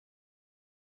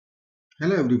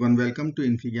Hello everyone, welcome to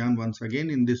Infigyan once again.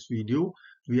 In this video,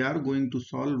 we are going to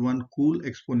solve one cool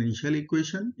exponential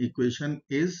equation. Equation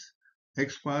is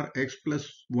x power x plus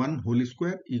 1 whole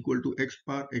square equal to x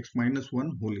power x minus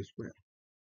 1 whole square.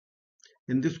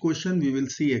 In this question, we will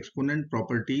see exponent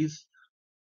properties,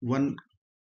 one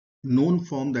known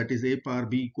form that is a power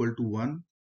b equal to 1,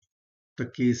 the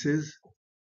cases,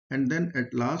 and then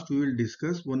at last we will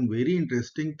discuss one very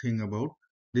interesting thing about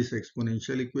this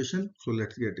exponential equation. So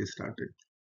let's get started.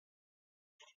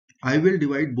 I will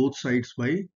divide both sides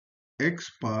by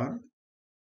x power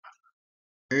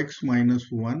x minus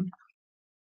 1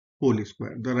 whole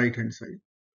square, the right hand side.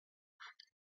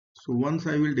 So once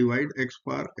I will divide x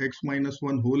power x minus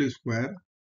 1 whole square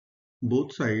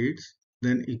both sides,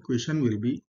 then equation will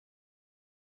be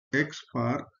x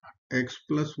power x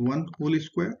plus 1 whole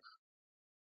square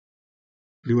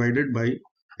divided by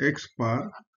x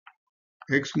power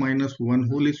x minus 1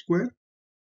 whole square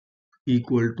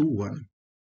equal to 1.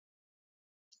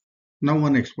 Now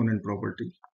one exponent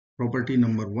property. Property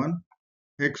number 1,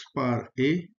 x power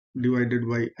a divided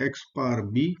by x power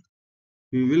b,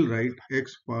 we will write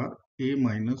x power a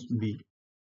minus b.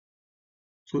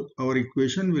 So our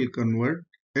equation will convert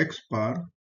x power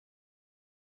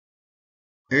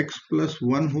x plus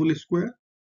 1 whole square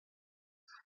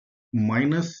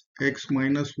minus x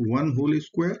minus 1 whole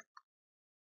square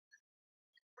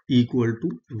equal to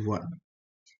 1.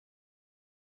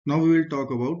 Now we will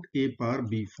talk about a power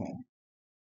b form.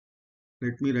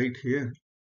 Let me write here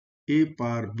a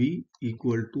power b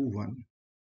equal to 1.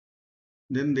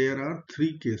 Then there are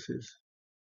three cases.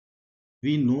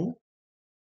 We know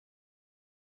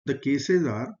the cases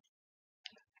are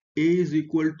a is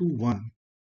equal to 1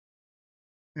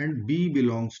 and b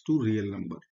belongs to real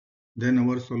number. Then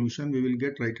our solution, we will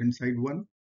get right hand side 1.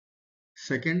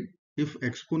 Second, if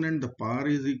exponent the power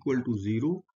is equal to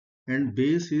 0 and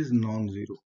base is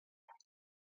non-zero.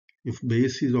 If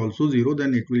base is also 0,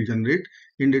 then it will generate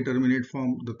indeterminate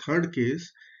form. The third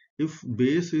case, if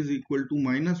base is equal to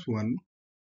minus 1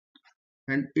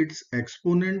 and its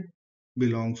exponent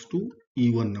belongs to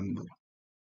even number.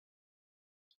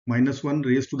 Minus 1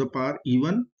 raised to the power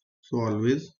even, so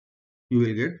always you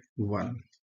will get 1.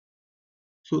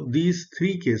 So these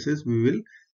three cases we will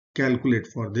calculate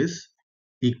for this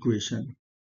equation.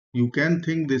 You can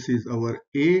think this is our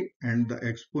a and the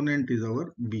exponent is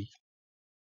our b.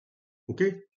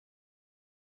 Okay.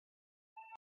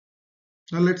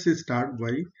 Now let's start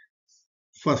by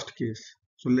first case.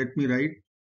 So let me write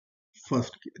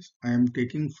first case. I am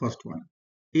taking first one.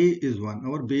 A is 1.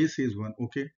 Our base is 1.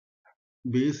 Okay.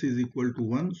 Base is equal to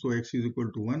 1. So x is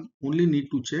equal to 1. Only need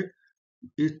to check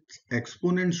its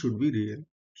exponent should be real.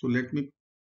 So let me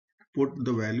put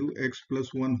the value x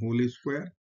plus 1 whole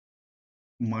square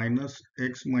minus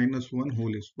x minus 1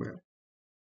 whole square.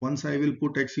 Once I will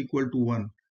put x equal to 1,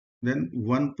 then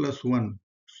 1 plus 1.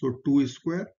 So 2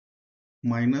 square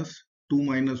minus 2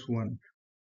 minus 1.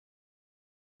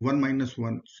 1 minus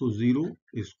 1. So 0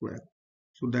 square.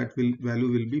 So that value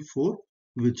will be 4,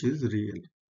 which is real.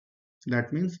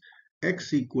 That means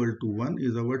x equal to 1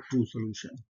 is our true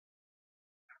solution.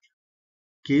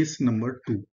 Case number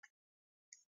 2.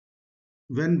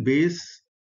 When base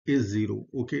is 0.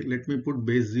 Okay, let me put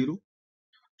base 0.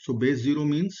 So base 0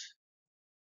 means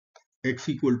x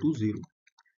equal to 0.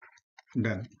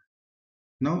 Done.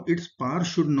 Now its power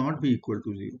should not be equal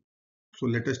to 0. So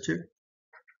let us check.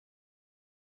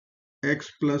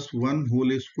 X plus 1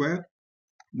 whole square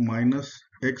minus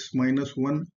x minus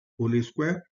 1 whole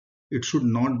square. It should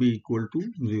not be equal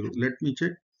to 0. Let me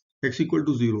check. X equal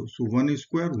to 0. So 1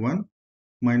 square 1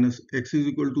 minus x is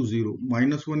equal to 0.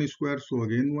 Minus 1 square. So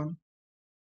again 1.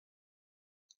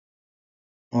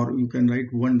 Or you can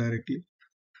write 1 directly.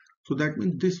 So that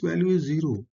means this value is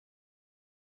 0.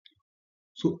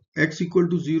 So x equal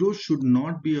to 0 should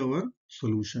not be our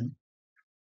solution.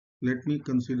 Let me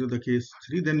consider the case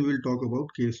 3. Then we will talk about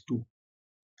case 2.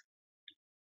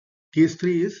 Case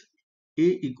 3 is a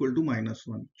equal to minus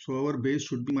 1. So our base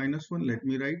should be minus 1. Let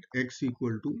me write x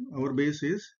equal to, our base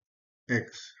is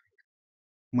x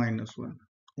minus 1.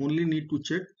 Only need to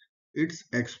check its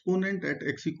exponent at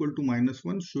x equal to minus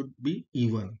 1 should be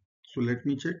even. So let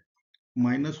me check.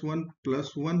 Minus 1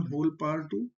 plus 1 whole power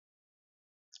 2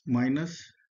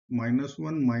 minus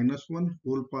 1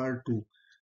 whole power 2.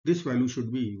 This value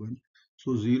should be even.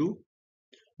 So 0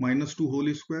 minus 2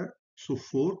 whole square. So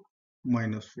 4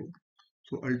 minus 4.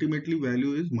 So ultimately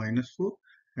value is minus 4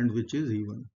 and which is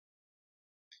even.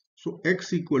 So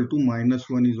x equal to minus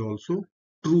 1 is also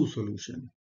true solution.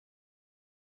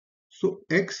 So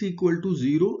x equal to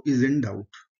 0 is in doubt.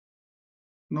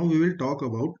 Now we will talk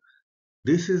about,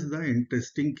 this is the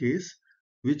interesting case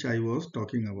which I was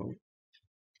talking about.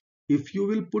 If you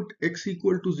will put x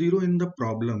equal to 0 in the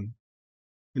problem,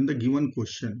 in the given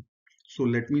question, so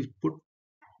let me put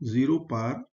 0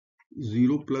 par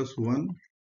 0 plus 1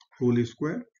 whole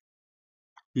square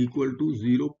equal to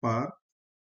 0 par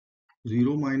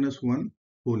 0 minus 1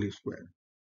 whole square.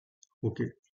 Okay,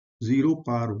 0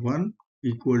 par 1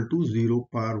 equal to 0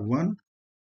 par 1.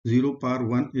 0 par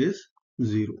 1 is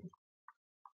 0.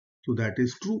 So that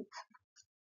is true.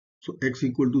 So x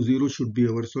equal to 0 should be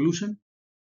our solution.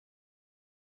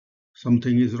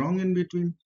 Something is wrong in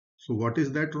between. So what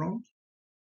is that wrong?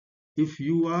 If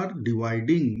you are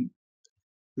dividing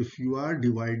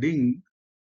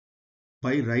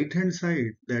by right hand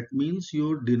side, that means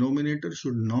your denominator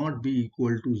should not be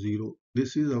equal to 0.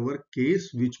 This is our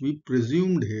case which we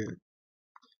presumed here.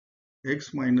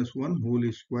 X minus 1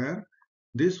 whole square,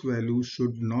 this value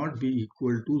should not be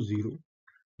equal to 0.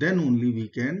 Then only we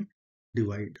can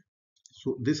divide.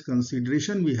 So this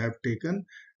consideration we have taken,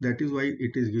 that is why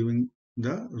it is giving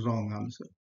the wrong answer.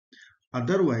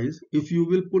 Otherwise, if you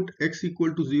will put x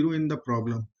equal to 0 in the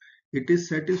problem, it is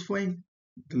satisfying.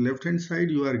 The left hand side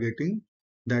you are getting,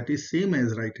 that is same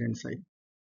as right hand side.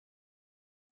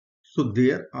 So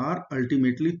there are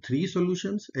ultimately three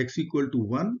solutions: x equal to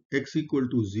 1, x equal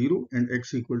to 0 and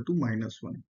x equal to minus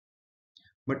 1.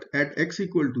 But at x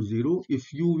equal to 0,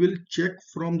 if you will check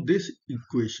from this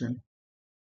equation,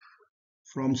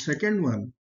 from second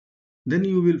one, then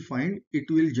you will find it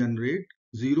will generate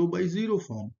 0 by 0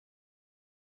 form.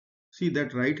 See,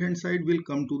 that right hand side will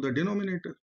come to the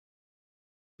denominator.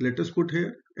 Let us put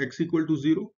here x equal to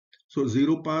 0. So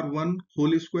 0 par 1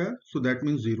 whole square, so that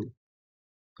means 0.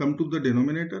 Come to the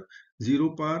denominator,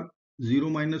 0 par 0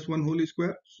 minus 1 whole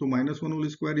square, so minus 1 whole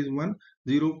square is 1.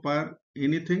 0 par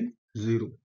anything, 0.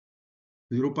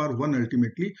 0 par 1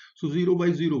 ultimately, so 0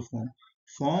 by 0 form.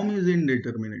 Form is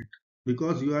indeterminate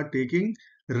because you are taking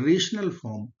rational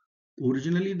form.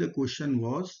 Originally the question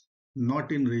was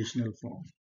not in rational form.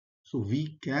 So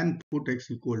we can put x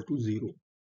equal to 0.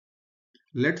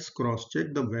 Let's cross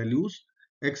check the values.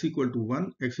 X equal to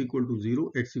 1, x equal to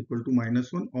 0, x equal to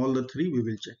minus 1. All the three we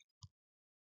will check.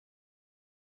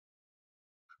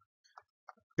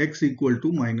 X equal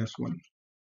to minus 1.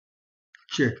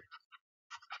 Check.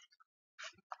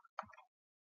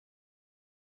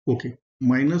 Okay.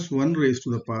 Minus 1 raised to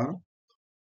the power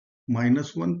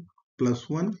minus 1 plus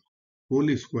 1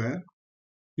 whole square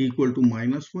equal to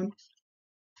minus 1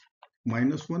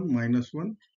 minus 1 minus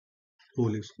 1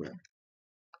 whole square.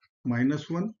 Minus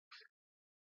 1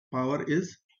 power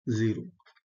is 0.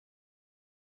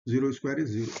 0 square is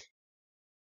 0.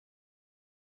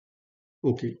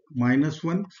 Okay. Minus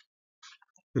 1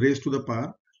 raised to the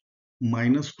power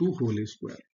minus 2 whole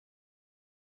square.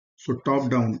 So top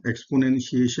down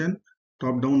exponentiation,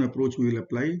 top down approach we will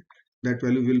apply. That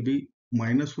value will be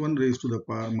minus 1 raised to the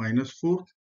power minus 4.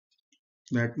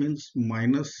 That means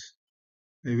minus,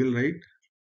 I will write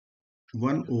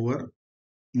 1 over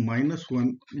minus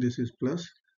 1, this is plus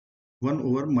 1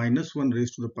 over minus 1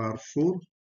 raised to the power 4,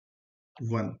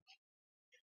 1.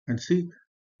 And see,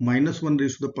 minus 1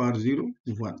 raised to the power 0,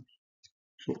 1.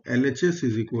 So LHS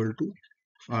is equal to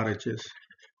RHS.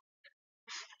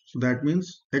 So that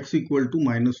means x equal to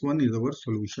minus 1 is our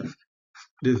solution.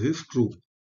 This is true.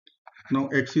 Now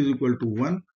x is equal to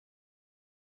 1.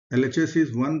 LHS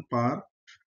is 1 par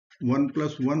 1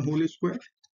 plus 1 whole square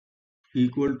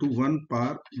equal to 1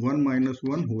 par 1 minus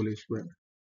 1 whole square.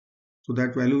 So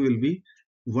that value will be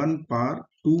 1 par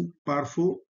 2 par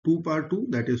 4, 2 par 2,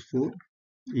 that is 4,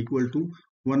 equal to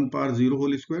 1 par 0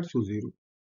 whole square, so 0.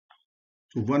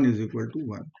 So 1 is equal to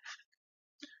 1.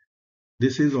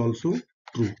 This is also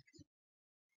true.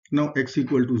 Now x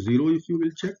equal to 0, if you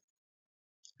will check,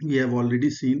 we have already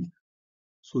seen.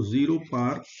 So 0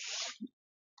 par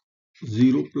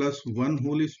 0 plus 1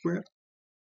 whole square.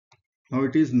 Now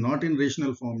it is not in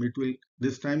rational form. It will,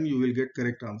 this time you will get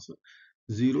correct answer.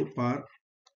 0 par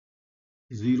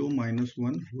 0 minus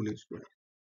 1 whole square.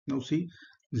 Now see,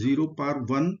 0 par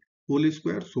 1 whole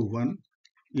square, so 1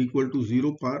 equal to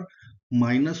 0 par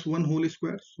minus 1 whole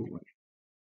square, so 1.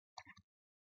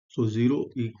 So 0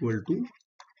 equal to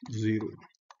 0.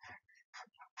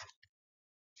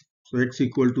 So x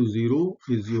equal to 0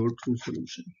 is your true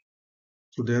solution.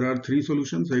 So there are three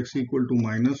solutions: x equal to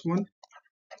minus 1,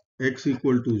 x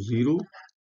equal to 0,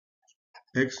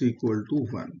 x equal to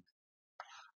 1.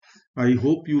 I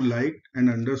hope you liked and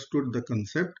understood the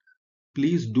concept.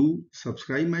 Please do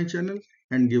subscribe my channel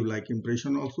and give like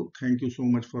impression also. Thank you so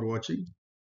much for watching.